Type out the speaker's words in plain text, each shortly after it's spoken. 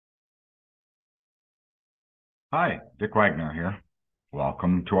Hi, Dick Wagner here.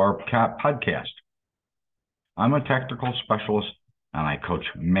 Welcome to our CAT podcast. I'm a technical specialist and I coach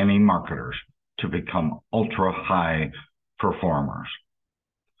many marketers to become ultra high performers.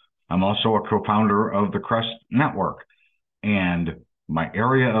 I'm also a co-founder of the Crest Network, and my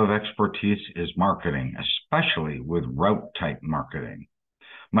area of expertise is marketing, especially with route type marketing.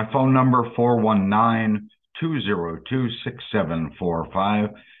 My phone number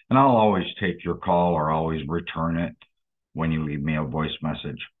 419-202-6745, and I'll always take your call or always return it when you leave me a voice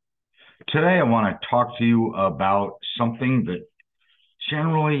message. Today, I want to talk to you about something that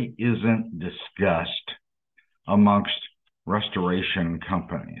generally isn't discussed amongst restoration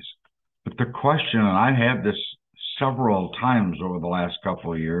companies. But the question, and I've had this several times over the last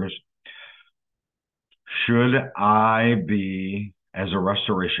couple of years, should I be, as a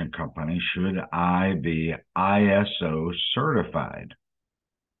restoration company, should I be ISO certified?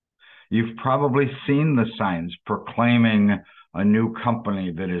 You've probably seen the signs proclaiming a new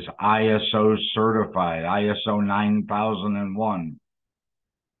company that is ISO certified, ISO 9001,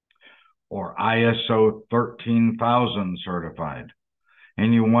 or ISO 13000 certified.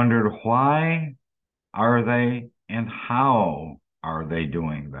 And you wondered, why are they and how are they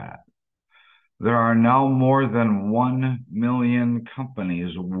doing that? There are now more than 1 million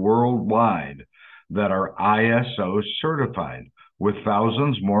companies worldwide that are ISO certified, with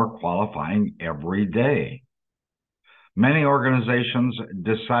thousands more qualifying every day. Many organizations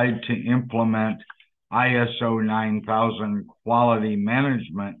decide to implement ISO 9000 quality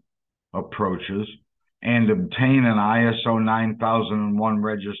management approaches and obtain an ISO 9001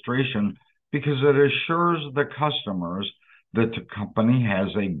 registration because it assures the customers that the company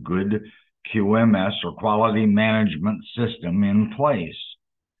has a good QMS or quality management system in place.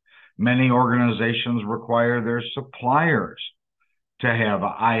 Many organizations require their suppliers to have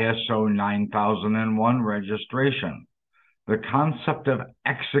ISO 9001 registration. The concept of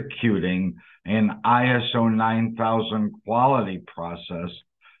executing an ISO 9000 quality process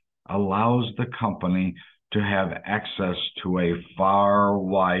allows the company to have access to a far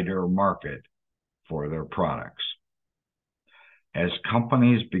wider market for their products. As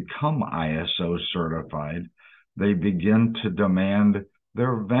companies become ISO certified, they begin to demand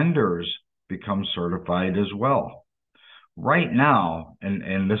their vendors become certified as well. Right now,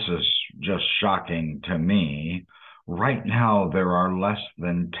 and this is just shocking to me, right now there are less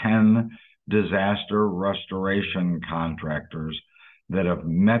than 10 disaster restoration contractors that have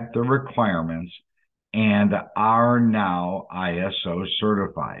met the requirements and are now ISO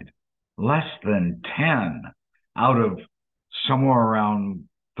certified. Less than 10 out of somewhere around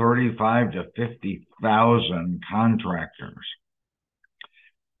 35 to 50,000 contractors.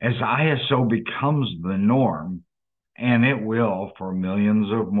 As ISO becomes the norm, and it will for millions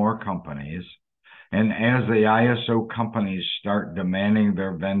of more companies, and as the ISO companies start demanding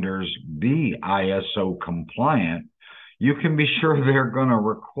their vendors be ISO compliant, you can be sure they're going to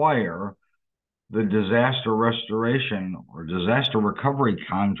require the disaster restoration or disaster recovery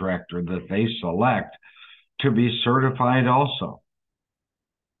contractor that they select to be certified also.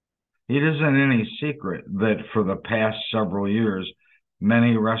 It isn't any secret that for the past several years,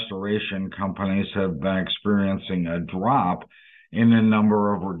 many restoration companies have been experiencing a drop in the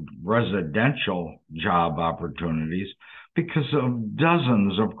number of residential job opportunities because of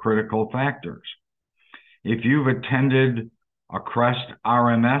dozens of critical factors. If you've attended a Crest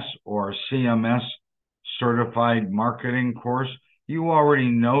RMS or CMS certified marketing course, you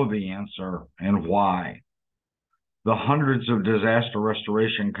already know the answer and why. The hundreds of disaster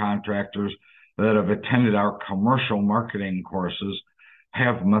restoration contractors that have attended our commercial marketing courses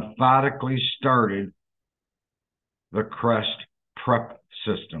have methodically started the Crest prep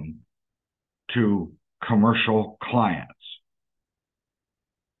system to commercial clients,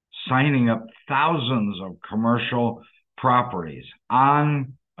 signing up thousands of commercial properties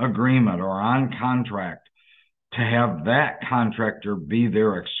on agreement or on contract to have that contractor be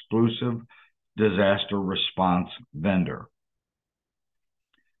their exclusive disaster response vendor.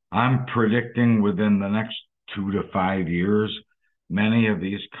 I'm predicting within the next 2 to 5 years, many of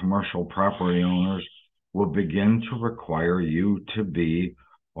these commercial property owners will begin to require you to be,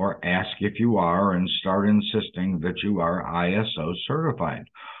 or ask if you are, and start insisting that you are ISO certified,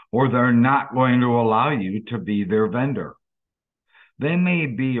 or they're not going to allow you to be their vendor. They may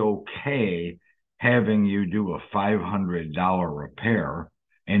be okay having you do a $500 repair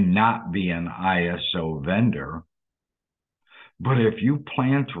and not be an ISO vendor, but if you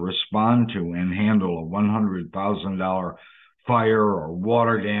plan to respond to and handle a $100,000 fire or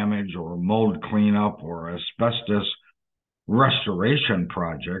water damage or mold cleanup or asbestos restoration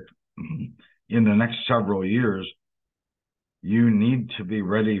project, in the next several years, you need to be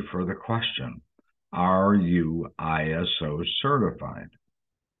ready for the question, are you ISO certified?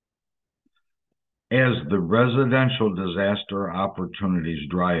 As the residential disaster opportunities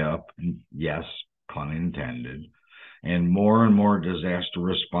dry up, yes, pun intended, and more disaster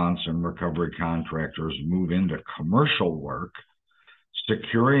response and recovery contractors move into commercial work,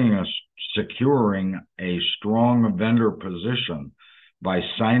 securing a strong vendor position by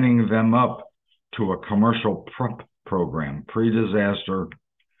signing them up to a commercial prep program, pre-disaster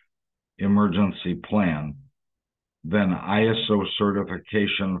emergency plan, then ISO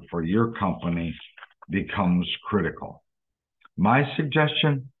certification for your company becomes critical. My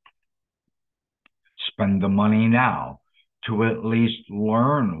suggestion, spend the money now to at least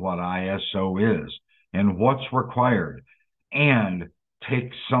learn what ISO is and what's required, and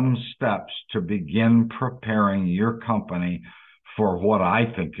take some steps to begin preparing your company for what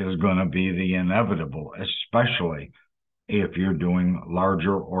I think is going to be the inevitable, especially if you're doing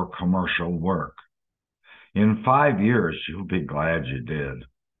larger or commercial work. In 5 years, you'll be glad you did.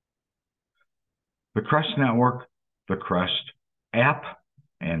 The Crest Network, the Crest app,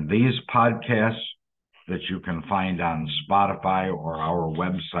 and these podcasts that you can find on Spotify or our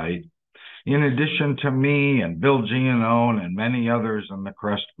website, in addition to me and Bill Giannone and many others in the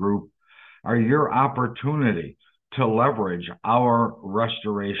Crest Group, are your opportunity to leverage our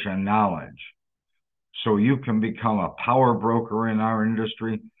restoration knowledge so you can become a power broker in our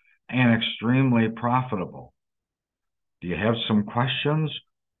industry and extremely profitable. Do you have some questions?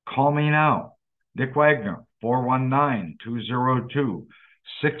 Call me now. Dick Wagner,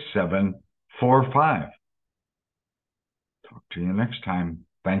 419-202-6745. Talk to you next time.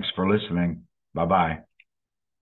 Thanks for listening. Bye-bye.